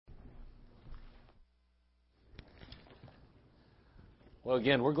Well,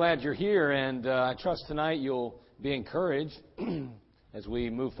 again, we're glad you're here, and I trust tonight you'll be encouraged as we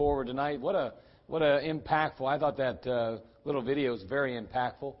move forward tonight. What a impactful! I thought that little video was very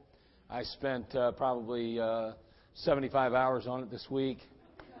impactful. I spent probably 75 hours on it this week.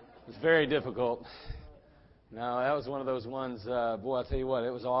 It was very difficult. No, that was one of those ones. Boy, I'll tell you what,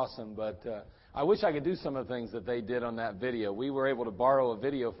 it was awesome. But I wish I could do some of the things that they did on that video. We were able to borrow a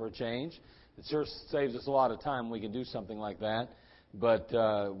video for a change. It sure saves us a lot of time. We can do something like that. But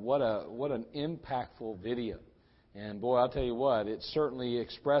what an impactful video. And boy, I'll tell you what, it certainly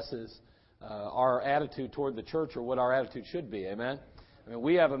expresses our attitude toward the church, or what our attitude should be. Amen? I mean,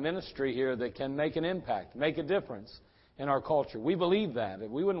 we have a ministry here that can make an impact, make a difference in our culture. We believe that.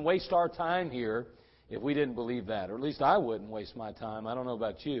 We wouldn't waste our time here if we didn't believe that. Or at least I wouldn't waste my time. I don't know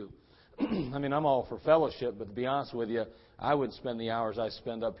about you. I mean, I'm all for fellowship, but to be honest with you, I would spend the hours I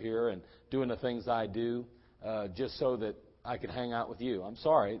spend up here and doing the things I do just so that I could hang out with you. I'm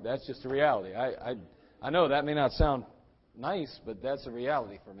sorry. That's just the reality. I know that may not sound nice, but that's a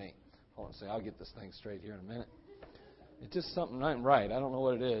reality for me. Hold on a second. I'll get this thing straight here in a minute. It's just something not right. I don't know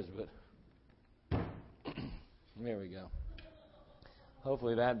what it is, but there we go.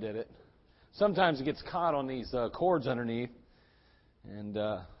 Hopefully that did it. Sometimes it gets caught on these cords underneath, and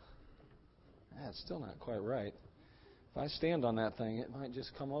it's still not quite right. If I stand on that thing, it might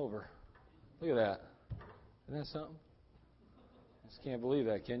just come over. Look at that. Isn't that something? I just can't believe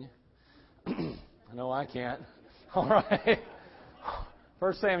that, can you? I know I can't. All right.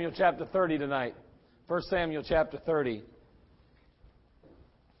 1 Samuel chapter 30 tonight. 1 Samuel chapter 30.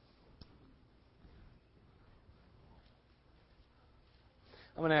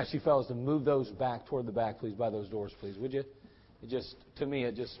 I'm going to ask you fellas to move those back toward the back, please, by those doors, please, would you? To me,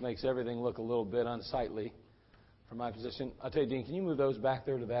 it just makes everything look a little bit unsightly from my position. I'll tell you, Dean, can you move those back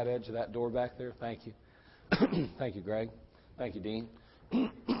there to that edge of that door back there? Thank you. Thank you, Greg. Thank you, Dean.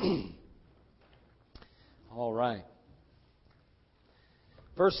 All right.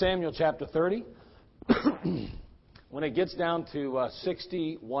 1 Samuel chapter 30. When it gets down to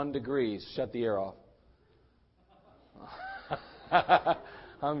 61 degrees, shut the air off.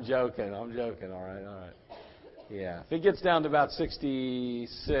 I'm joking. All right. Yeah. If it gets down to about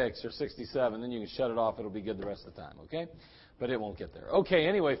 66 or 67, then you can shut it off. It'll be good the rest of the time, okay? But it won't get there. Okay,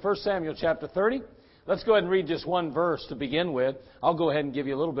 anyway, 1 Samuel chapter 30. Let's go ahead and read just one verse to begin with. I'll go ahead and give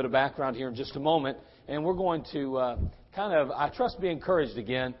you a little bit of background here in just a moment. And we're going to I trust, be encouraged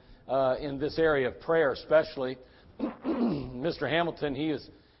again in this area of prayer especially. Mr. Hamilton, he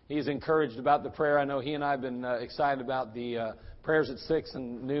is encouraged about the prayer. I know he and I have been excited about the prayers at 6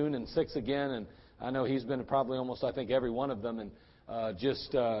 and noon and 6 again. And I know he's been to probably almost, I think, every one of them. And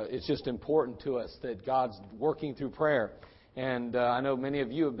it's just important to us that God's working through prayer. And I know many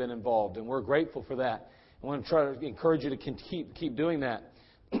of you have been involved, and we're grateful for that. I want to try to encourage you to keep doing that.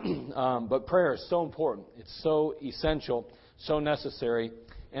 But prayer is so important. It's so essential, so necessary.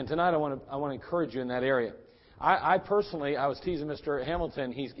 And tonight I want to encourage you in that area. I personally, I was teasing Mr.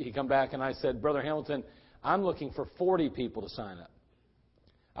 Hamilton. He come back and I said, Brother Hamilton, I'm looking for 40 people to sign up.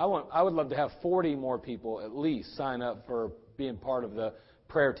 I would love to have 40 more people at least sign up for being part of the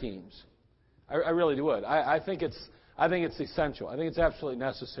prayer teams. I really would. I think it's essential. I think it's absolutely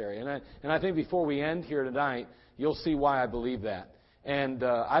necessary. And I think before we end here tonight, you'll see why I believe that. And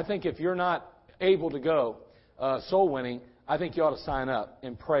I think if you're not able to go soul winning, I think you ought to sign up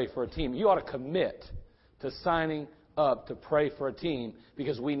and pray for a team. You ought to commit to signing up to pray for a team,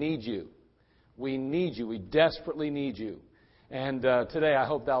 because we need you. We need you. We desperately need you. And today I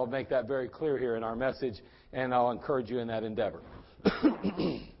hope that will make that very clear here in our message, and I'll encourage you in that endeavor.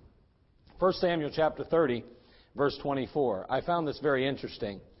 1 Samuel chapter 30, verse 24. I found this very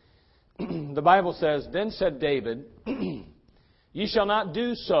interesting. The Bible says, Then said David, Ye shall not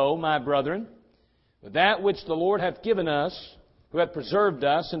do so, my brethren, with that which the Lord hath given us, who hath preserved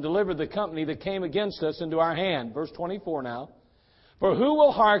us, and delivered the company that came against us into our hand. Verse 24 now. For who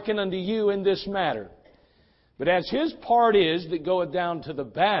will hearken unto you in this matter? But as his part is that goeth down to the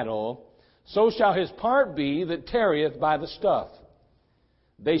battle, so shall his part be that tarrieth by the stuff.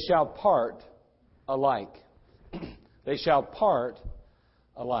 They shall part alike. They shall part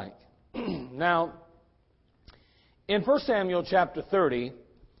alike. Now, in 1 Samuel chapter 30,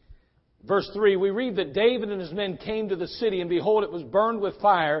 verse 3, we read that David and his men came to the city, and behold, it was burned with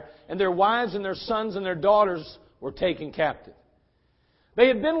fire, and their wives and their sons and their daughters were taken captive. They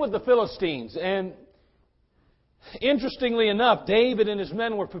had been with the Philistines, and interestingly enough, David and his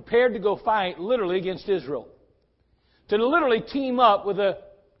men were prepared to go fight literally against Israel. To literally team up with the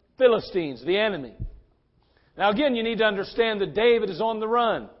Philistines, the enemy. Now again, you need to understand that David is on the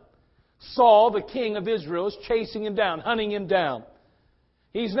run. Saul, the king of Israel, is chasing him down, hunting him down.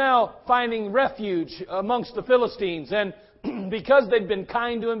 He's now finding refuge amongst the Philistines. And because they'd been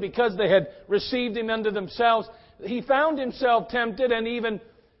kind to him, because they had received him unto themselves, he found himself tempted and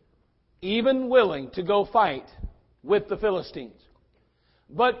even willing to go fight with the Philistines.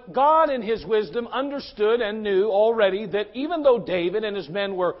 But God in His wisdom understood and knew already that even though David and his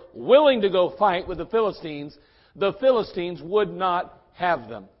men were willing to go fight with the Philistines would not have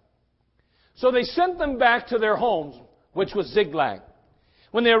them. So they sent them back to their homes, which was Ziklag.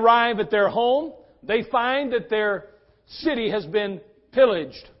 When they arrive at their home, they find that their city has been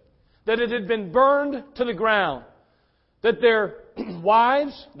pillaged, that it had been burned to the ground, that their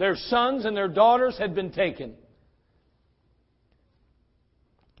wives, their sons, and their daughters had been taken.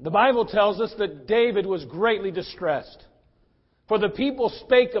 The Bible tells us that David was greatly distressed, for the people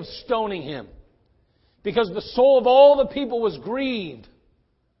spake of stoning him, because the soul of all the people was grieved.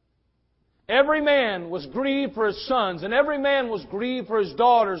 Every man was grieved for his sons, and every man was grieved for his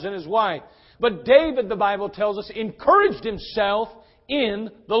daughters and his wife. But David, the Bible tells us, encouraged himself in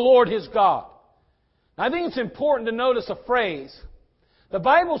the Lord his God. I think it's important to notice a phrase. The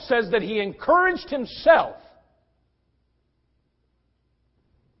Bible says that he encouraged himself.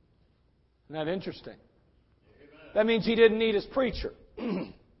 Isn't that interesting? That means he didn't need his preacher.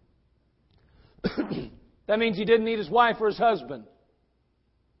 That means he didn't need his wife or his husband.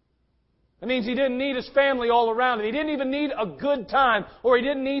 That means he didn't need his family all around him. He didn't even need a good time, or he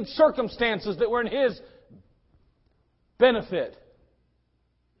didn't need circumstances that were in his benefit.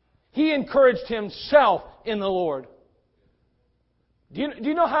 He encouraged himself in the Lord. Do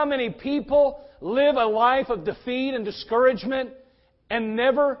you know how many people live a life of defeat and discouragement and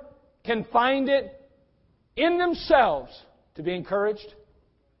never can find it in themselves to be encouraged?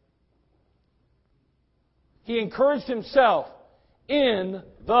 He encouraged himself in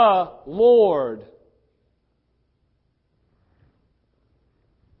the Lord.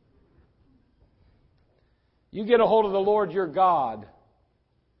 You get a hold of the Lord your God,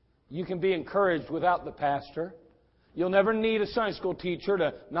 you can be encouraged without the pastor. You'll never need a Sunday school teacher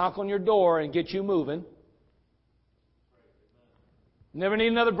to knock on your door and get you moving. Never need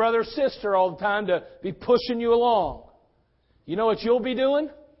another brother or sister all the time to be pushing you along. You know what you'll be doing?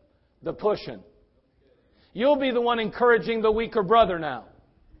 The pushing. You'll be the one encouraging the weaker brother now.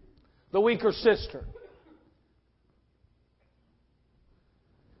 The weaker sister.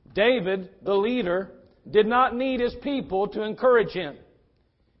 David, the leader, did not need his people to encourage him.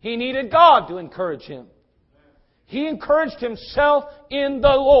 He needed God to encourage him. He encouraged himself in the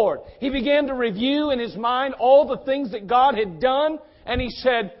Lord. He began to review in his mind all the things that God had done. And he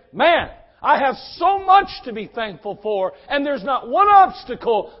said, man, I have so much to be thankful for. And there's not one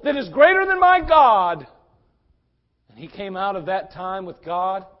obstacle that is greater than my God. And he came out of that time with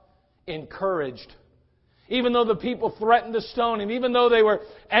God encouraged. Even though the people threatened to stone him, even though they were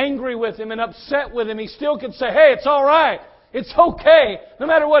angry with him and upset with him, he still could say, hey, it's all right. It's okay. No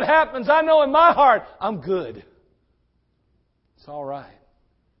matter what happens, I know in my heart, I'm good. It's all right.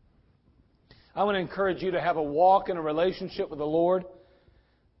 I want to encourage you to have a walk in a relationship with the Lord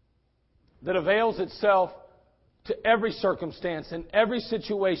that avails itself to every circumstance and every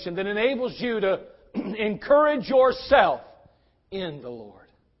situation, that enables you to encourage yourself in the Lord.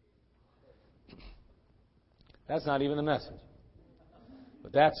 That's not even the message.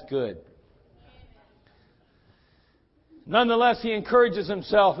 But that's good. Nonetheless, he encourages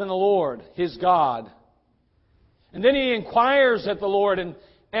himself in the Lord, his God. And then he inquires at the Lord,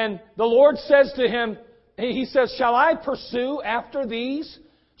 and the Lord says to him, he says, shall I pursue after these?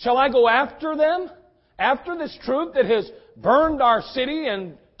 Shall I go after them? After this troop that has burned our city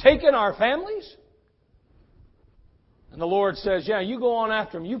and taken our families? And the Lord says, yeah, you go on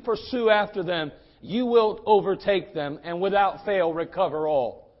after them. You pursue after them. You will overtake them and without fail recover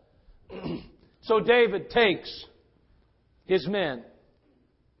all. So David takes his men.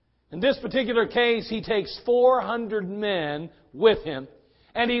 In this particular case, he takes 400 men with him,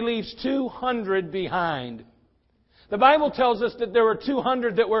 and he leaves 200 behind. The Bible tells us that there were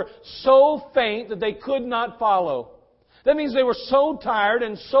 200 that were so faint that they could not follow. That means they were so tired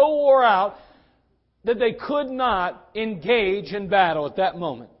and so wore out that they could not engage in battle at that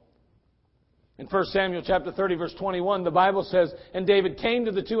moment. In 1 Samuel chapter 30, verse 21, the Bible says, and David came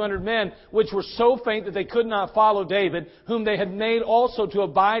to the 200 men, which were so faint that they could not follow David, whom they had made also to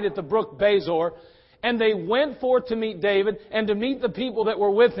abide at the brook Bezor. And they went forth to meet David and to meet the people that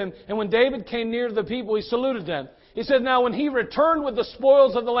were with him. And when David came near to the people, he saluted them. He said, now when he returned with the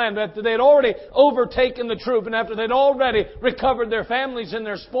spoils of the land, after they had already overtaken the troop, and after they'd already recovered their families and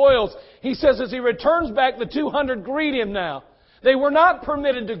their spoils, he says, as he returns back, the 200 greet him now. They were not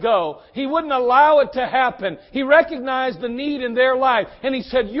permitted to go. He wouldn't allow it to happen. He recognized the need in their life. And He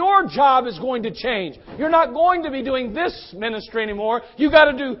said, your job is going to change. You're not going to be doing this ministry anymore. You've got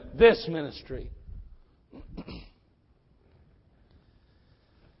to do this ministry.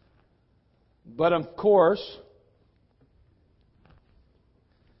 But of course,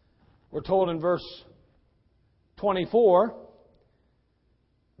 we're told in verse 24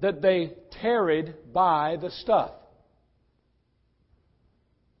 that they tarried by the stuff.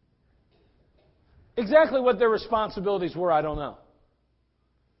 Exactly what their responsibilities were, I don't know.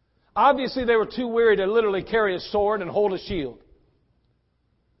 Obviously, they were too weary to literally carry a sword and hold a shield.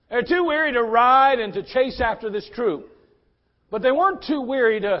 They're too weary to ride and to chase after this troop. But they weren't too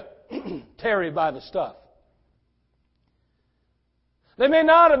weary to tarry by the stuff. They may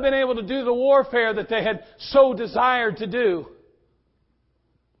not have been able to do the warfare that they had so desired to do.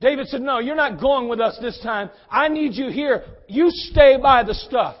 David said, no, you're not going with us this time. I need you here. You stay by the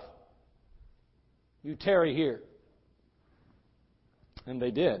stuff. You tarry here. And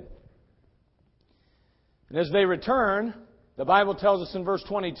they did. And as they return, the Bible tells us in verse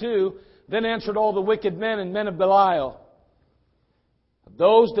 22, then answered all the wicked men and men of Belial,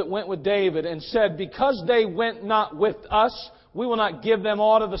 those that went with David, and said, because they went not with us, we will not give them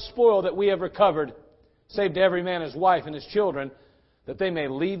aught of the spoil that we have recovered, save to every man his wife and his children, that they may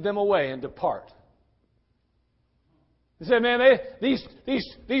lead them away and depart. He said, man, these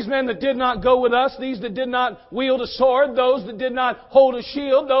men that did not go with us, these that did not wield a sword, those that did not hold a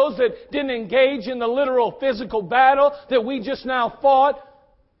shield, those that didn't engage in the literal physical battle that we just now fought,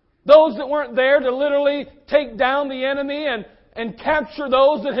 those that weren't there to literally take down the enemy and capture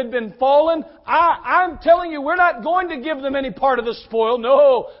those that had been fallen, I'm telling you, we're not going to give them any part of the spoil.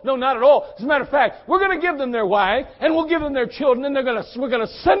 No, not at all. As a matter of fact, we're going to give them their wife, and we'll give them their children, and we're going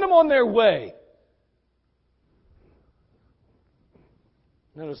to send them on their way.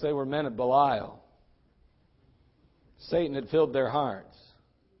 Notice they were men of Belial. Satan had filled their hearts.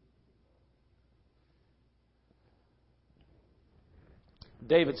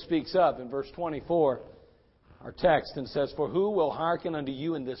 David speaks up in verse 24, our text, and says, for who will hearken unto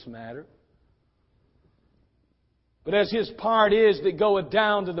you in this matter? But as his part is that goeth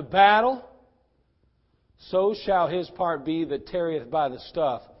down to the battle, so shall his part be that tarrieth by the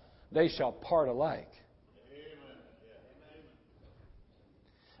stuff. They shall part alike.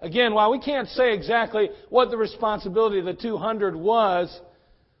 Again, while we can't say exactly what the responsibility of the 200 was,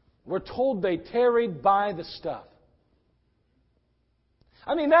 we're told they tarried by the stuff.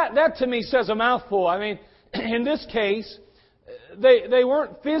 I mean, that to me says a mouthful. I mean, in this case, they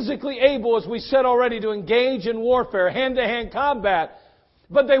weren't physically able, as we said already, to engage in warfare, hand-to-hand combat,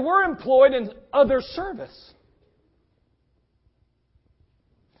 but they were employed in other service.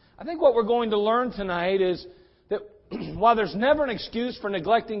 I think what we're going to learn tonight is that while there's never an excuse for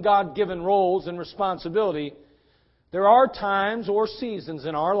neglecting God-given roles and responsibility, there are times or seasons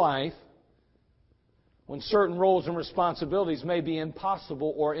in our life when certain roles and responsibilities may be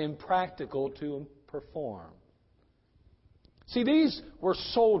impossible or impractical to perform. See, these were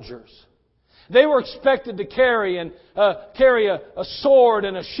soldiers. They were expected to carry a sword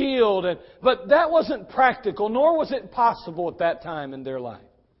and a shield, but that wasn't practical, nor was it possible at that time in their life.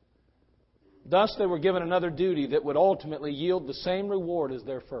 Thus, they were given another duty that would ultimately yield the same reward as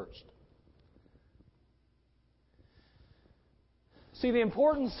their first. See, the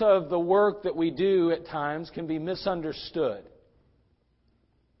importance of the work that we do at times can be misunderstood.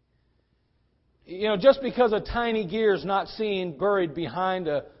 You know, just because a tiny gear is not seen buried behind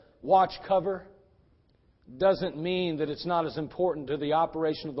a watch cover doesn't mean that it's not as important to the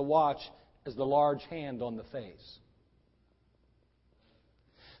operation of the watch as the large hand on the face.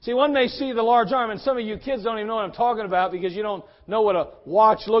 See, one may see the large arm, and some of you kids don't even know what I'm talking about because you don't know what a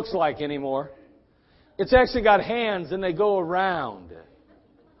watch looks like anymore. It's actually got hands and they go around.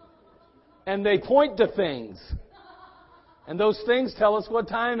 And they point to things. And those things tell us what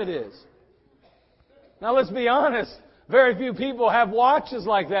time it is. Now let's be honest. Very few people have watches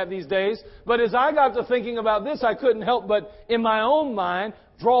like that these days. But as I got to thinking about this, I couldn't help but, in my own mind,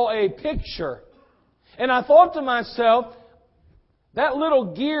 draw a picture. And I thought to myself, that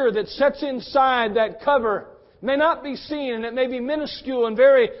little gear that sits inside that cover may not be seen, and it may be minuscule and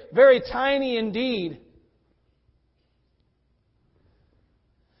very, very tiny indeed.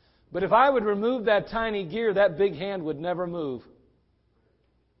 But if I would remove that tiny gear, that big hand would never move.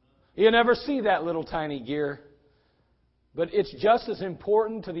 You never see that little tiny gear. But it's just as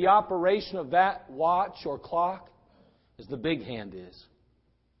important to the operation of that watch or clock as the big hand is.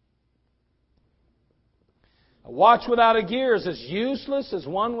 A watch without a gear is as useless as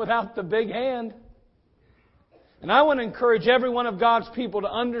one without the big hand. And I want to encourage every one of God's people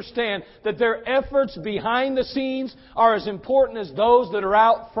to understand that their efforts behind the scenes are as important as those that are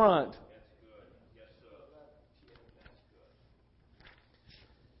out front.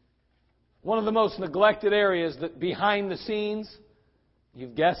 One of the most neglected areas that behind the scenes,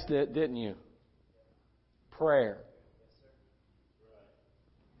 you've guessed it, didn't you? Prayer.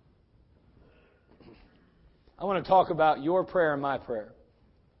 I want to talk about your prayer and my prayer.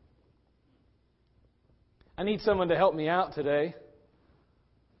 I need someone to help me out today.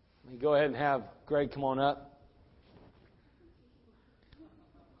 Let me go ahead and have Greg come on up.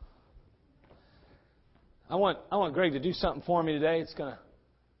 I want Greg to do something for me today. It's going to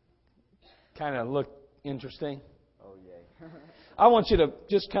kind of look interesting. Oh, yay. I want you to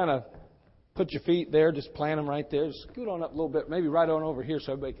just kind of put your feet there, just plant them right there. Just scoot on up a little bit, maybe right on over here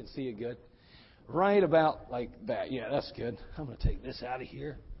so everybody can see you good. Right about like that. Yeah, that's good. I'm going to take this out of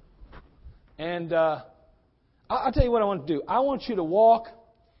here. And I'll tell you what I want to do. I want you to walk,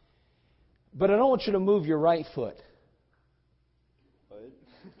 but I don't want you to move your right foot. What?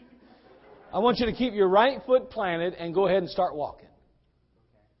 I want you to keep your right foot planted and go ahead and start walking.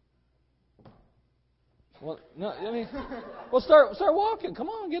 Well, no, I mean, well, start walking. Come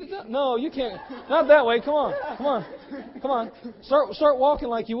on, get it done. No, you can't. Not that way. Come on. Start walking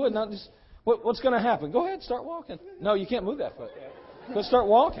like you would. Not just. What's going to happen? Go ahead, start walking. No, you can't move that foot. Go start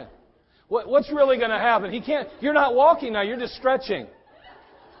walking. What's really going to happen? He can't. You're not walking now. You're just stretching.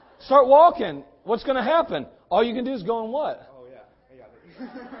 Start walking. What's going to happen? All you can do is go and what? Oh yeah, I got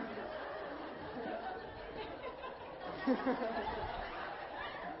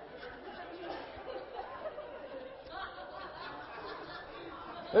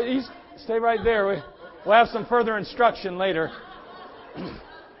it. Stay right there. We'll have some further instruction later.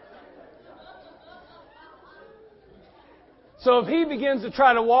 So if he begins to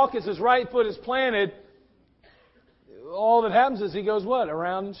try to walk as his right foot is planted, all that happens is he goes what?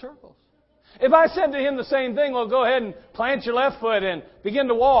 Around in circles. If I said to him the same thing, well, go ahead and plant your left foot and begin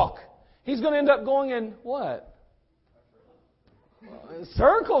to walk, he's going to end up going in what?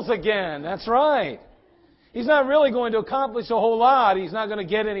 Circles again. That's right. He's not really going to accomplish a whole lot. He's not going to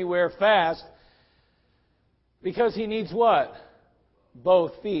get anywhere fast because he needs what?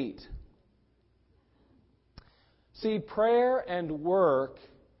 Both feet. See, prayer and work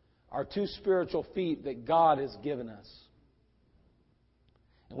are two spiritual feet that God has given us.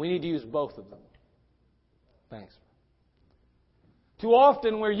 And we need to use both of them. Thanks. Too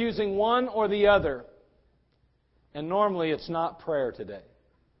often we're using one or the other. And normally it's not prayer today.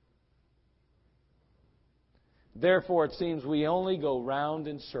 Therefore, it seems we only go round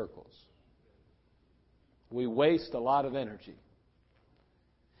in circles. We waste a lot of energy.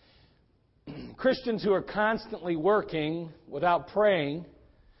 Christians who are constantly working without praying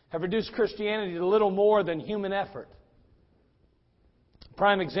have reduced Christianity to little more than human effort. A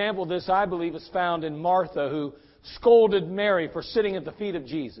prime example of this, I believe, is found in Martha, who scolded Mary for sitting at the feet of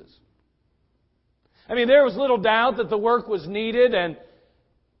Jesus. I mean, there was little doubt that the work was needed and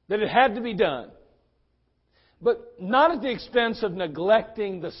that it had to be done. But not at the expense of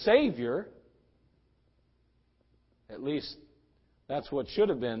neglecting the Savior. At least that's what should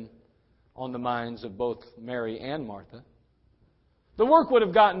have been on the minds of both Mary and Martha. The work would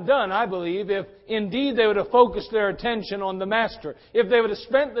have gotten done, I believe, if indeed they would have focused their attention on the Master. If they would have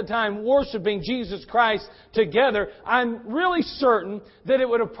spent the time worshiping Jesus Christ together, I'm really certain that it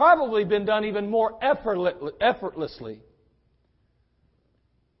would have probably been done even more effortlessly.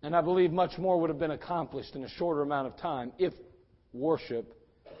 And I believe much more would have been accomplished in a shorter amount of time if worship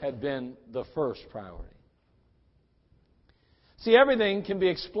had been the first priority. See, everything can be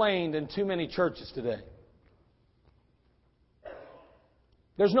explained in too many churches today.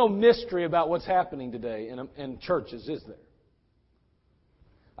 There's no mystery about what's happening today in churches, is there?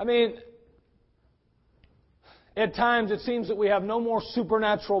 I mean, at times it seems that we have no more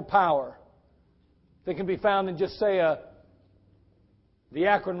supernatural power that can be found in just, say, the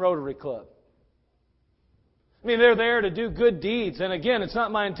Akron Rotary Club. I mean, they're there to do good deeds. And again, it's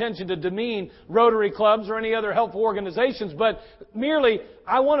not my intention to demean Rotary clubs or any other helpful organizations, but merely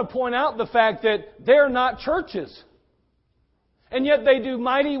I want to point out the fact that they're not churches. And yet they do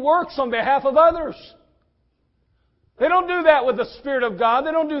mighty works on behalf of others. They don't do that with the Spirit of God.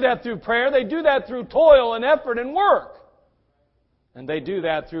 They don't do that through prayer. They do that through toil and effort and work. And they do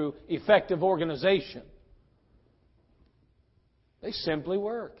that through effective organization. They simply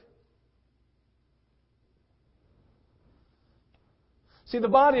work. See, the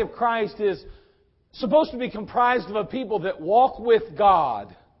body of Christ is supposed to be comprised of a people that walk with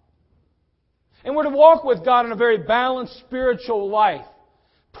God. And we're to walk with God in a very balanced spiritual life.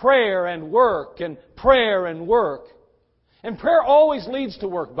 prayer and work and prayer and work. And prayer always leads to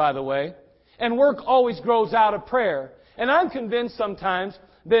work, by the way. And work always grows out of prayer. And I'm convinced sometimes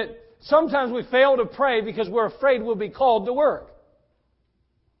that sometimes we fail to pray because we're afraid we'll be called to work.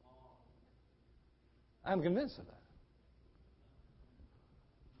 I'm convinced of that.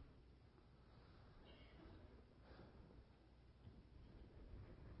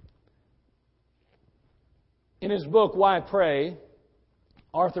 In his book, Why Pray,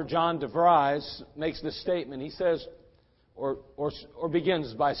 Arthur John DeVries makes this statement. He says, or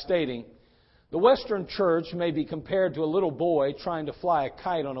begins by stating, the Western church may be compared to a little boy trying to fly a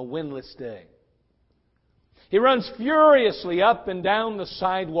kite on a windless day. He runs furiously up and down the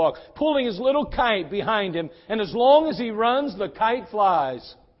sidewalk, pulling his little kite behind him, and as long as he runs, the kite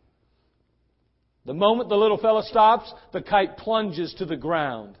flies. The moment the little fellow stops, the kite plunges to the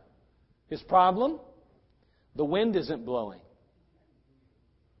ground. His problem? The wind isn't blowing.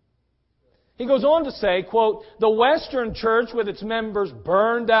 He goes on to say, quote, the Western church with its members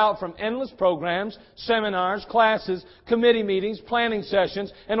burned out from endless programs, seminars, classes, committee meetings, planning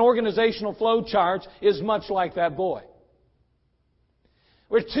sessions, and organizational flow charts is much like that boy.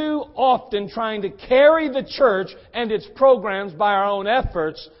 We're too often trying to carry the church and its programs by our own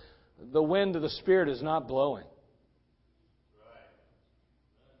efforts. The wind of the Spirit is not blowing.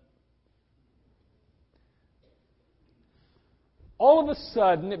 All of a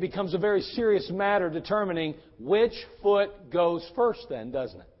sudden, it becomes a very serious matter determining which foot goes first then,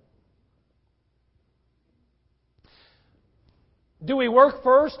 doesn't it? Do we work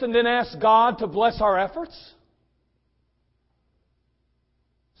first and then ask God to bless our efforts?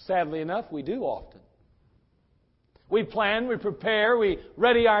 Sadly enough, we do often. We plan, we prepare, we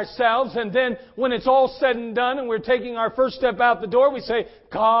ready ourselves, and then when it's all said and done and we're taking our first step out the door, we say,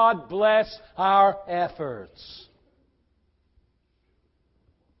 God bless our efforts.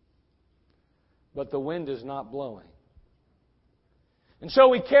 But the wind is not blowing. And so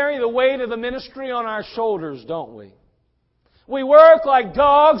we carry the weight of the ministry on our shoulders, don't we? We work like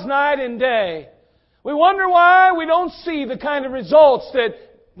dogs night and day. We wonder why we don't see the kind of results that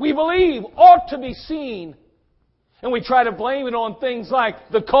we believe ought to be seen. And we try to blame it on things like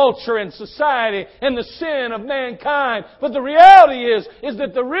the culture and society and the sin of mankind. But the reality is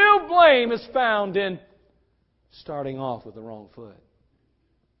that the real blame is found in starting off with the wrong foot.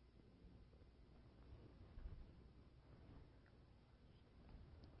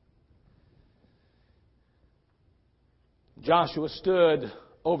 Joshua stood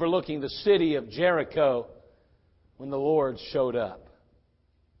overlooking the city of Jericho when the Lord showed up.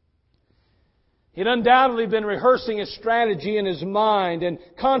 He'd undoubtedly been rehearsing his strategy in his mind and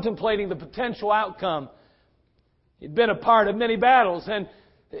contemplating the potential outcome. He'd been a part of many battles, and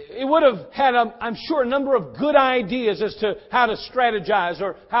he would have had, I'm sure, a number of good ideas as to how to strategize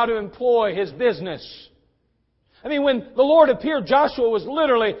or how to employ his business. I mean, when the Lord appeared, Joshua was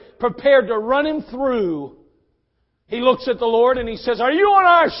literally prepared to run him through. He looks at the Lord and he says, are you on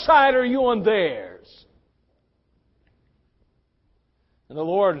our side or are you on theirs? And the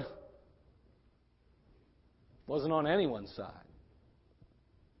Lord wasn't on anyone's side.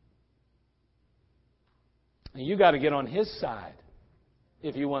 And you got to get on His side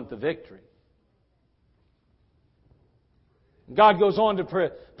if you want the victory. God goes on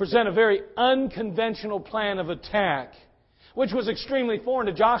to present a very unconventional plan of attack, which was extremely foreign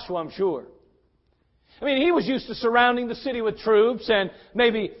to Joshua, I'm sure. I mean, he was used to surrounding the city with troops and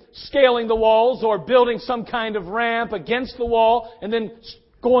maybe scaling the walls or building some kind of ramp against the wall and then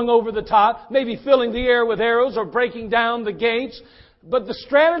going over the top, maybe filling the air with arrows or breaking down the gates. But the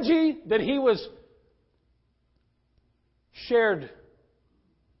strategy that he was shared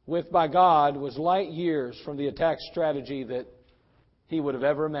with by God was light years from the attack strategy that he would have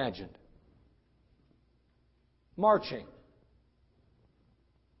ever imagined. Marching.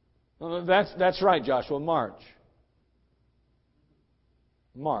 That's right, Joshua. March.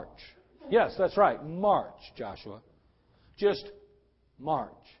 March. Yes, that's right. March, Joshua. Just march.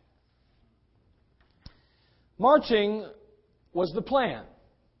 Marching was the plan.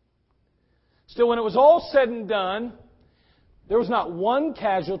 Still, when it was all said and done, there was not one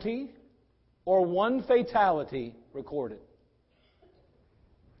casualty or one fatality recorded.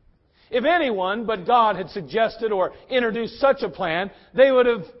 If anyone but God had suggested or introduced such a plan, they would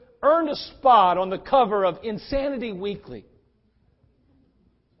have earned a spot on the cover of Insanity Weekly.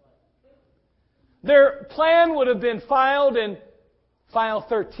 Their plan would have been filed in File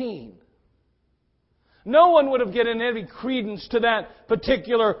 13. No one would have given any credence to that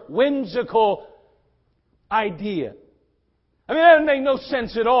particular whimsical idea. I mean, that would make no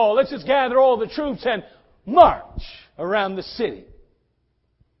sense at all. Let's just gather all the troops and march around the city.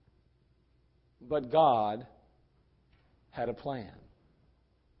 But God had a plan.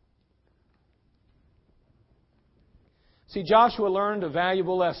 See, Joshua learned a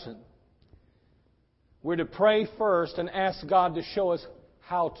valuable lesson. We're to pray first and ask God to show us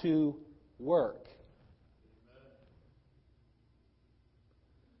how to work.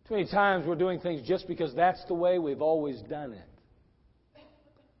 Too many times we're doing things just because that's the way we've always done it.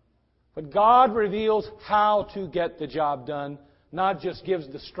 But God reveals how to get the job done, not just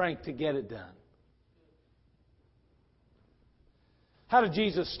gives the strength to get it done. How did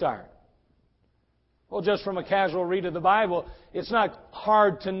Jesus start? Well, just from a casual read of the Bible, it's not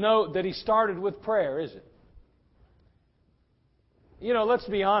hard to note that He started with prayer, is it? You know, let's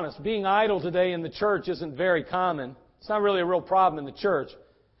be honest. Being idle today in the church isn't very common. It's not really a real problem in the church.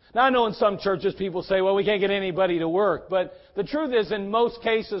 Now, I know in some churches people say, well, we can't get anybody to work. But the truth is, in most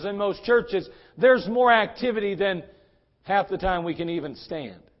cases, in most churches, there's more activity than half the time we can even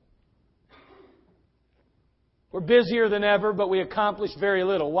stand. We're busier than ever, but we accomplish very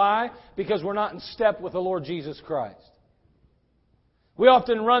little. Why? Because we're not in step with the Lord Jesus Christ. We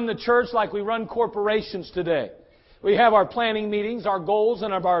often run the church like we run corporations today. We have our planning meetings, our goals,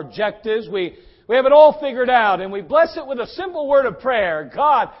 and our objectives. We have it all figured out, and we bless it with a simple word of prayer.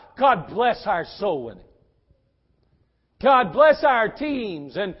 God bless our soul winning. God bless our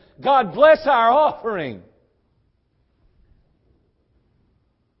teams, and God bless our offering.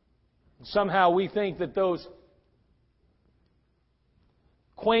 Somehow we think that those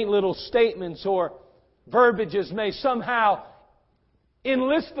quaint little statements or verbiages may somehow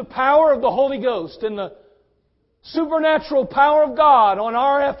enlist the power of the Holy Ghost and the supernatural power of God on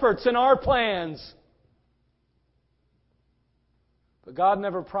our efforts and our plans. But God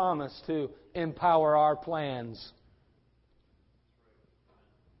never promised to empower our plans.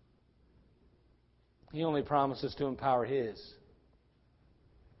 He only promises to empower His.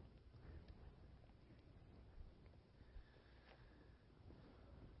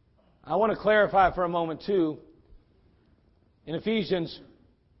 I want to clarify for a moment too. In Ephesians,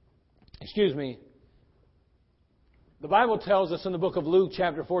 the Bible tells us in the book of Luke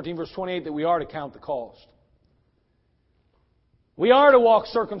chapter 14 verse 28 that we are to count the cost. We are to walk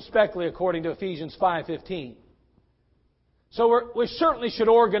circumspectly according to Ephesians 5:15. So we certainly should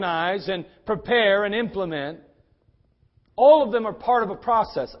organize and prepare and implement. All of them are part of a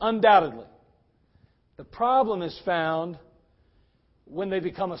process, undoubtedly. The problem is found when they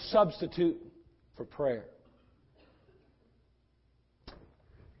become a substitute for prayer.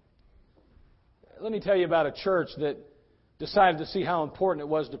 Let me tell you about a church that decided to see how important it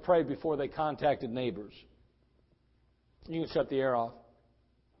was to pray before they contacted neighbors. You can shut the air off.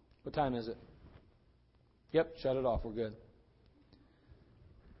 What time is it? Yep, shut it off. We're good.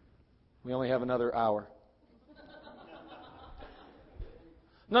 We only have another hour.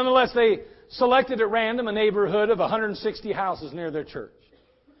 Nonetheless, they selected at random a neighborhood of 160 houses near their church.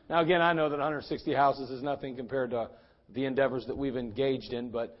 Now, again, I know that 160 houses is nothing compared to the endeavors that we've engaged in,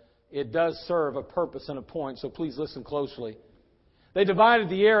 but it does serve a purpose and a point, so please listen closely. They divided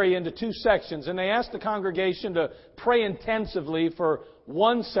the area into two sections, and they asked the congregation to pray intensively for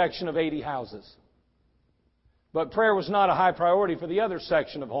one section of 80 houses. But prayer was not a high priority for the other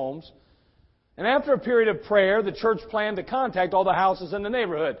section of homes. And after a period of prayer, the church planned to contact all the houses in the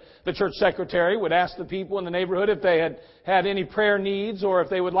neighborhood. The church secretary would ask the people in the neighborhood if they had any prayer needs or if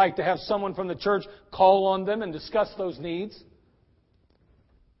they would like to have someone from the church call on them and discuss those needs.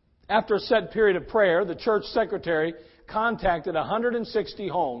 After a set period of prayer, the church secretary contacted 160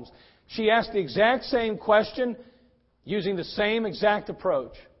 homes. She asked the exact same question using the same exact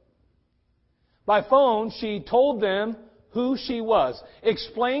approach. By phone, she told them who she was,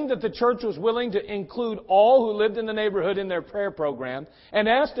 explained that the church was willing to include all who lived in the neighborhood in their prayer program, and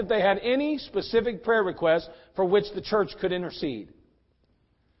asked if they had any specific prayer requests for which the church could intercede.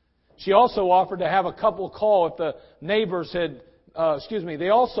 She also offered to have a couple call if the neighbors had, they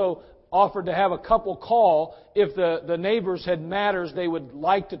also offered to have a couple call if the neighbors had matters they would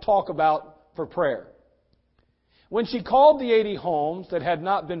like to talk about for prayer. When she called the 80 homes that had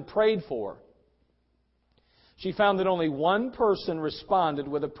not been prayed for, she found that only one person responded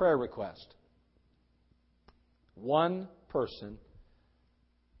with a prayer request. One person.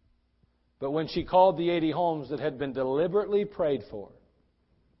 But when she called the 80 homes that had been deliberately prayed for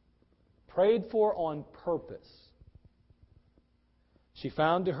on purpose, she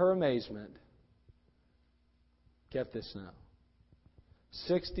found to her amazement, get this now,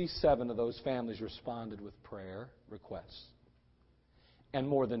 67 of those families responded with prayer requests. And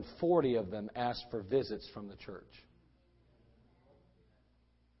more than 40 of them asked for visits from the church.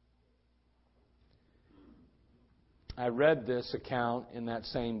 I read this account in that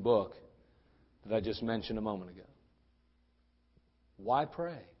same book. that I just mentioned a moment ago. Why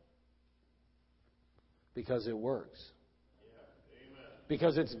pray? Because it works.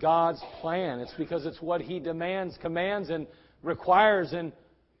 Because it's God's plan. It's because it's what He demands, commands, and requires and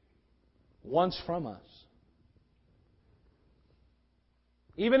wants from us.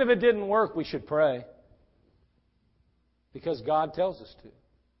 Even if it didn't work, we should pray. Because God tells us to.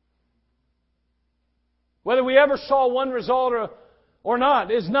 Whether we ever saw one result or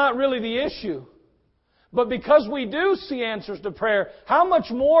not is not really the issue. But because we do see answers to prayer, how much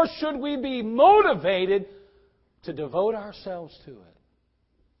more should we be motivated to devote ourselves to it?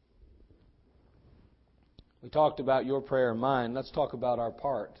 We talked about your prayer and mine. Let's talk about our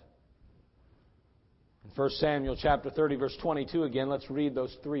part. In 1 Samuel chapter 30, verse 22 again, let's read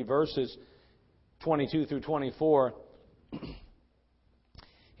those 3 verses, 22 through 24.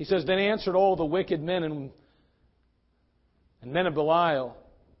 He says, Then answered all the wicked men and men of Belial,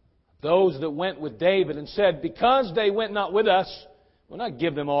 those that went with David, and said, Because they went not with us, we'll not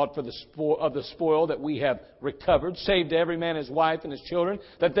give them aught for the spoil that we have recovered, save to every man his wife and his children,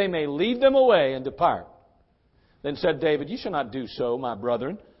 that they may lead them away and depart. Then said David, Ye shall not do so, my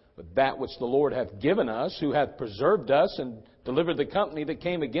brethren, but that which the Lord hath given us, who hath preserved us and delivered the company that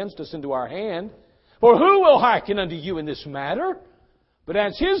came against us into our hand. For who will hearken unto you in this matter? But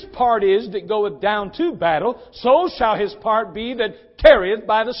as his part is that goeth down to battle, so shall his part be that tarrieth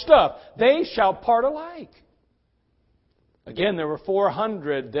by the stuff. They shall part alike. Again, there were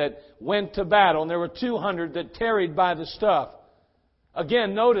 400 that went to battle, and there were 200 that tarried by the stuff.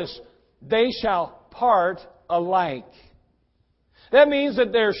 Again, notice, they shall part alike. That means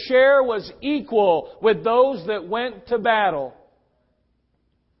that their share was equal with those that went to battle.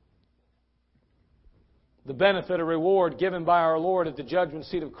 The benefit or reward given by our Lord at the judgment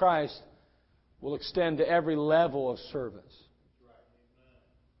seat of Christ will extend to every level of service.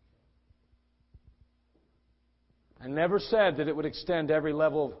 I never said that it would extend to every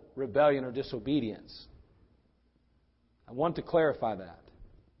level of rebellion or disobedience. I want to clarify that.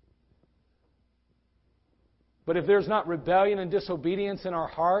 But if there's not rebellion and disobedience in our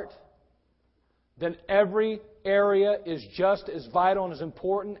heart, then every area is just as vital and as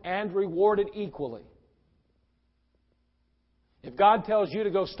important and rewarded equally. If God tells you to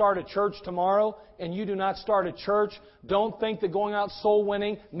go start a church tomorrow and you do not start a church, don't think that going out soul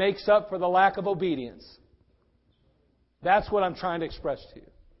winning makes up for the lack of obedience. That's what I'm trying to express to you.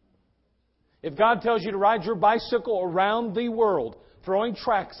 If God tells you to ride your bicycle around the world, throwing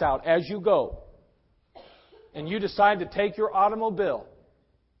tracks out as you go, and you decide to take your automobile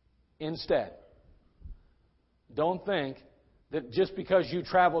instead, don't think that just because you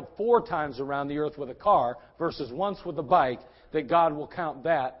traveled 4 times around the earth with a car versus once with a bike, that God will count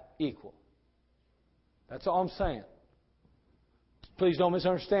that equal. That's all I'm saying. Please don't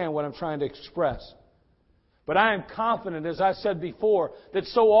misunderstand what I'm trying to express. But I am confident, as I said before, that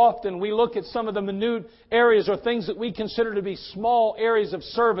so often we look at some of the minute areas or things that we consider to be small areas of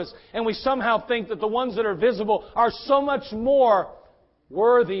service, and we somehow think that the ones that are visible are so much more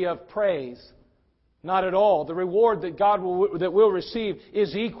worthy of praise. Not at all. The reward that that we'll receive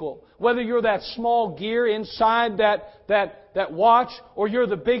is equal. Whether you're that small gear inside that watch or you're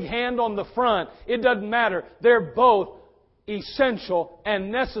the big hand on the front, it doesn't matter. They're both essential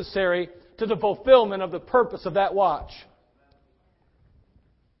and necessary to the fulfillment of the purpose of that watch.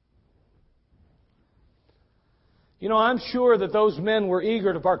 You know, I'm sure that those men were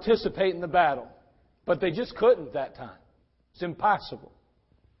eager to participate in the battle, but they just couldn't that time. It's impossible.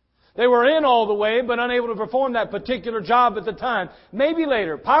 They were in all the way, but unable to perform that particular job at the time. Maybe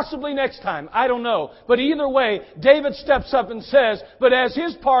later, possibly next time, I don't know. But either way, David steps up and says, But as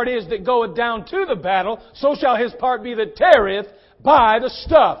his part is that goeth down to the battle, so shall his part be that tarrieth by the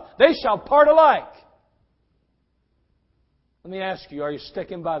stuff. They shall part alike. Let me ask you, are you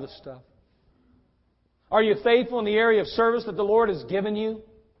sticking by the stuff? Are you faithful in the area of service that the Lord has given you?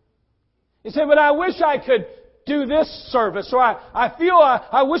 You say, but I wish I could do this service, or I feel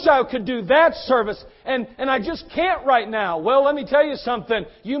I wish I could do that service, and I just can't right now. Well, let me tell you something.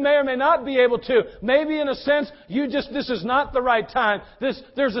 You may or may not be able to. Maybe in a sense, this is not the right time.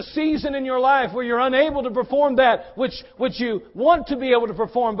 There's a season in your life where you're unable to perform that which you want to be able to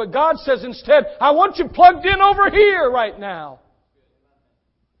perform. But God says instead, I want you plugged in over here right now.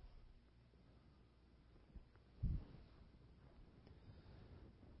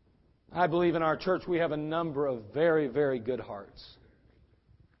 I believe in our church we have a number of very, very good hearts.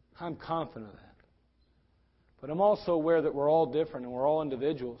 I'm confident of that. But I'm also aware that we're all different and we're all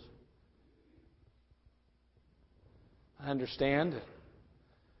individuals. I understand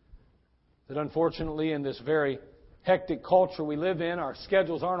that unfortunately in this very hectic culture we live in, our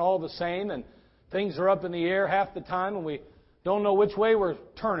schedules aren't all the same, and Things are up in the air half the time and we don't know which way we're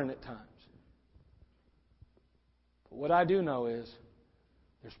turning at times. But what I do know is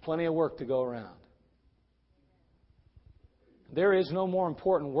there's plenty of work to go around. There is no more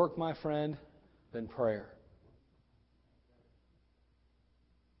important work, my friend, than prayer.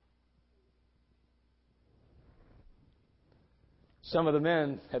 Some of the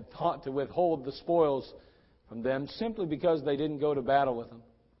men had thought to withhold the spoils from them simply because they didn't go to battle with them.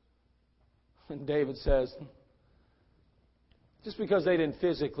 And David says, just because they didn't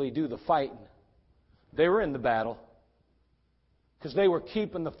physically do the fighting, they were in the battle because they were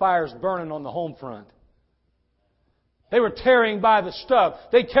keeping the fires burning on the home front. They were tearing by the stuff.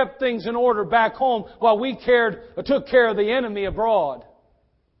 They kept things in order back home while we took care of the enemy abroad.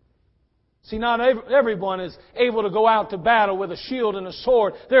 See, not everyone is able to go out to battle with a shield and a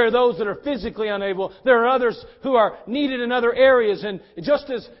sword. There are those that are physically unable. There are others who are needed in other areas, and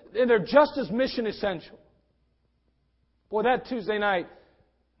they're just as mission essential. Boy, that Tuesday night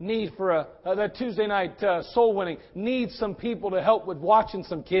soul winning needs some people to help with watching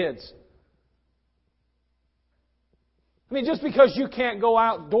some kids. I mean, just because you can't go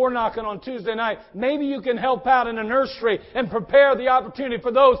out door knocking on Tuesday night, maybe you can help out in a nursery and prepare the opportunity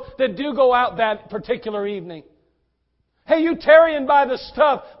for those that do go out that particular evening. Hey, you tarrying by the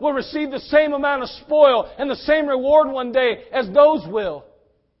stuff will receive the same amount of spoil and the same reward one day as those will.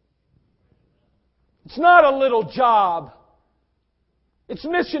 It's not a little job. It's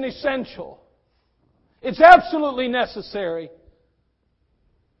mission essential. It's absolutely necessary.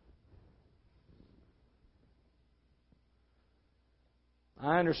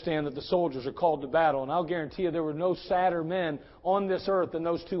 I understand that the soldiers are called to battle, and I'll guarantee you there were no sadder men on this earth than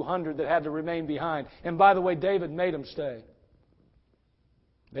those 200 that had to remain behind. And by the way, David made them stay.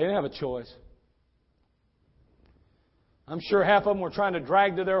 They didn't have a choice. I'm sure half of them were trying to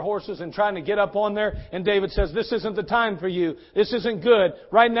drag to their horses and trying to get up on there, and David says, this isn't the time for you. This isn't good.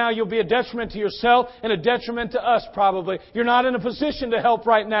 Right now you'll be a detriment to yourself and a detriment to us probably. You're not in a position to help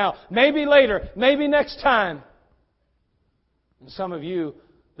right now. Maybe later. Maybe next time. And some of you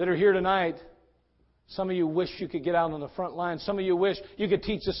that are here tonight, some of you wish you could get out on the front line. Some of you wish you could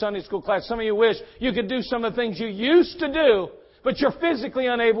teach the Sunday school class. Some of you wish you could do some of the things you used to do, but you're physically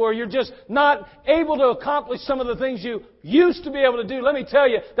unable or you're just not able to accomplish some of the things you used to be able to do. Let me tell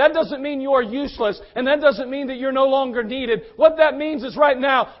you, that doesn't mean you are useless, and that doesn't mean that you're no longer needed. What that means is right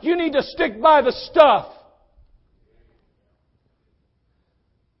now, you need to stick by the stuff.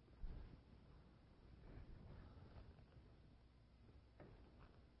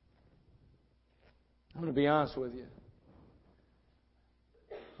 I'm going to be honest with you.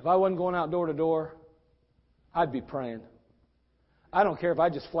 If I wasn't going out door to door, I'd be praying. I don't care if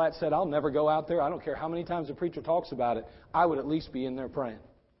I just flat said I'll never go out there. I don't care how many times the preacher talks about it. I would at least be in there praying.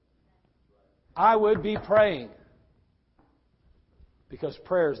 I would be praying. Because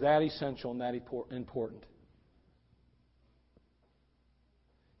prayer is that essential and that important.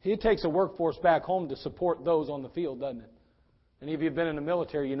 It takes a workforce back home to support those on the field, doesn't it? Any of you have been in the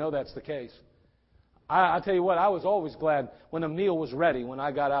military, you know that's the case. I tell you what, I was always glad when a meal was ready when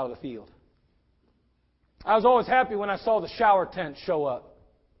I got out of the field. I was always happy when I saw the shower tent show up.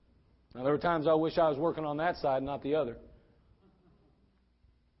 Now, there were times I wish I was working on that side, not the other.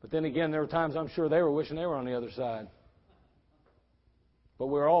 But then again, there were times I'm sure they were wishing they were on the other side. But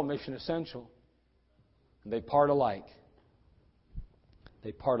we're all mission essential. And they part alike.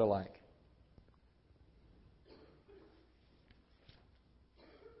 They part alike.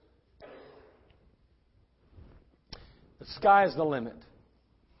 The sky is the limit.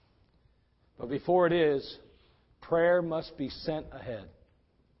 But before it is, prayer must be sent ahead.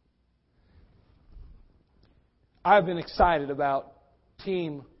 I've been excited about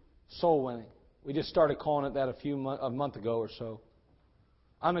Team Soul Winning. We just started calling it that a month ago or so.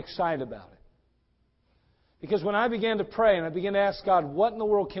 I'm excited about it. Because when I began to pray and I began to ask God, what in the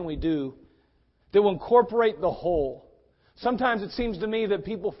world can we do that will incorporate the whole? Sometimes it seems to me that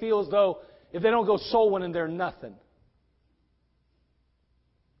people feel as though if they don't go soul winning, they're nothing.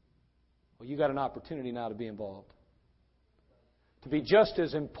 Well, you got an opportunity now to be involved. To be just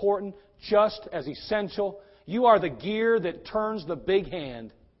as important, just as essential. You are the gear that turns the big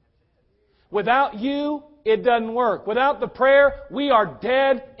hand. Without you, it doesn't work. Without the prayer, we are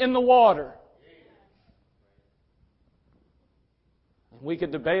dead in the water. We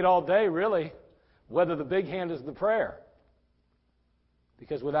could debate all day, really, whether the big hand is the prayer.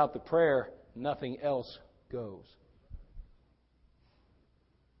 Because without the prayer, nothing else goes.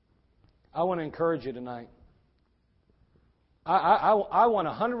 I want to encourage you tonight. I want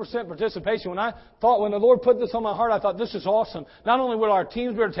 100% participation. When the Lord put this on my heart, I thought, this is awesome. Not only will our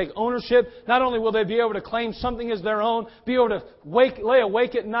teams be able to take ownership, not only will they be able to claim something as their own, be able to lay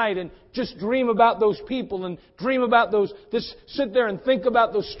awake at night and just dream about those people and dream about just sit there and think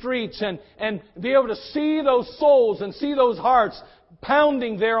about those streets and be able to see those souls and see those hearts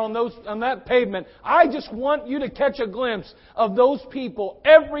pounding there on that pavement. I just want you to catch a glimpse of those people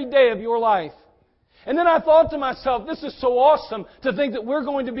every day of your life. And then I thought to myself, this is so awesome to think that we're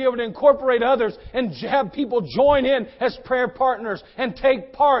going to be able to incorporate others and have people join in as prayer partners and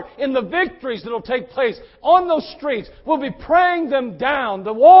take part in the victories that will take place on those streets. We'll be praying them down,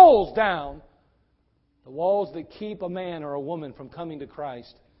 the walls down. The walls that keep a man or a woman from coming to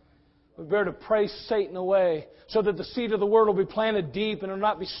Christ. We better to pray Satan away so that the seed of the Word will be planted deep and it will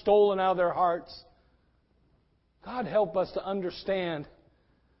not be stolen out of their hearts. God help us to understand.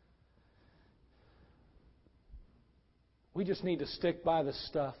 We just need to stick by the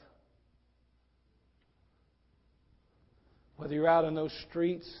stuff. Whether you're out in those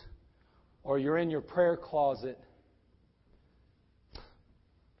streets or you're in your prayer closet,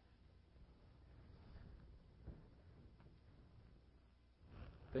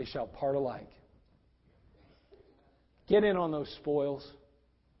 they shall part alike. Get in on those spoils.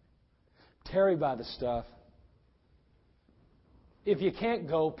 Tarry by the stuff. If you can't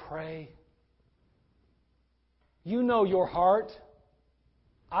go, pray. You know your heart.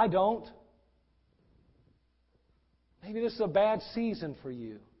 I don't. Maybe this is a bad season for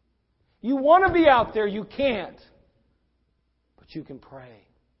you. You want to be out there, you can't. But you can pray.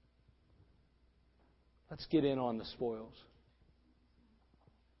 Let's get in on the spoils.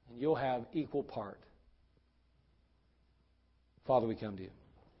 And you'll have equal part. Father, we come to you.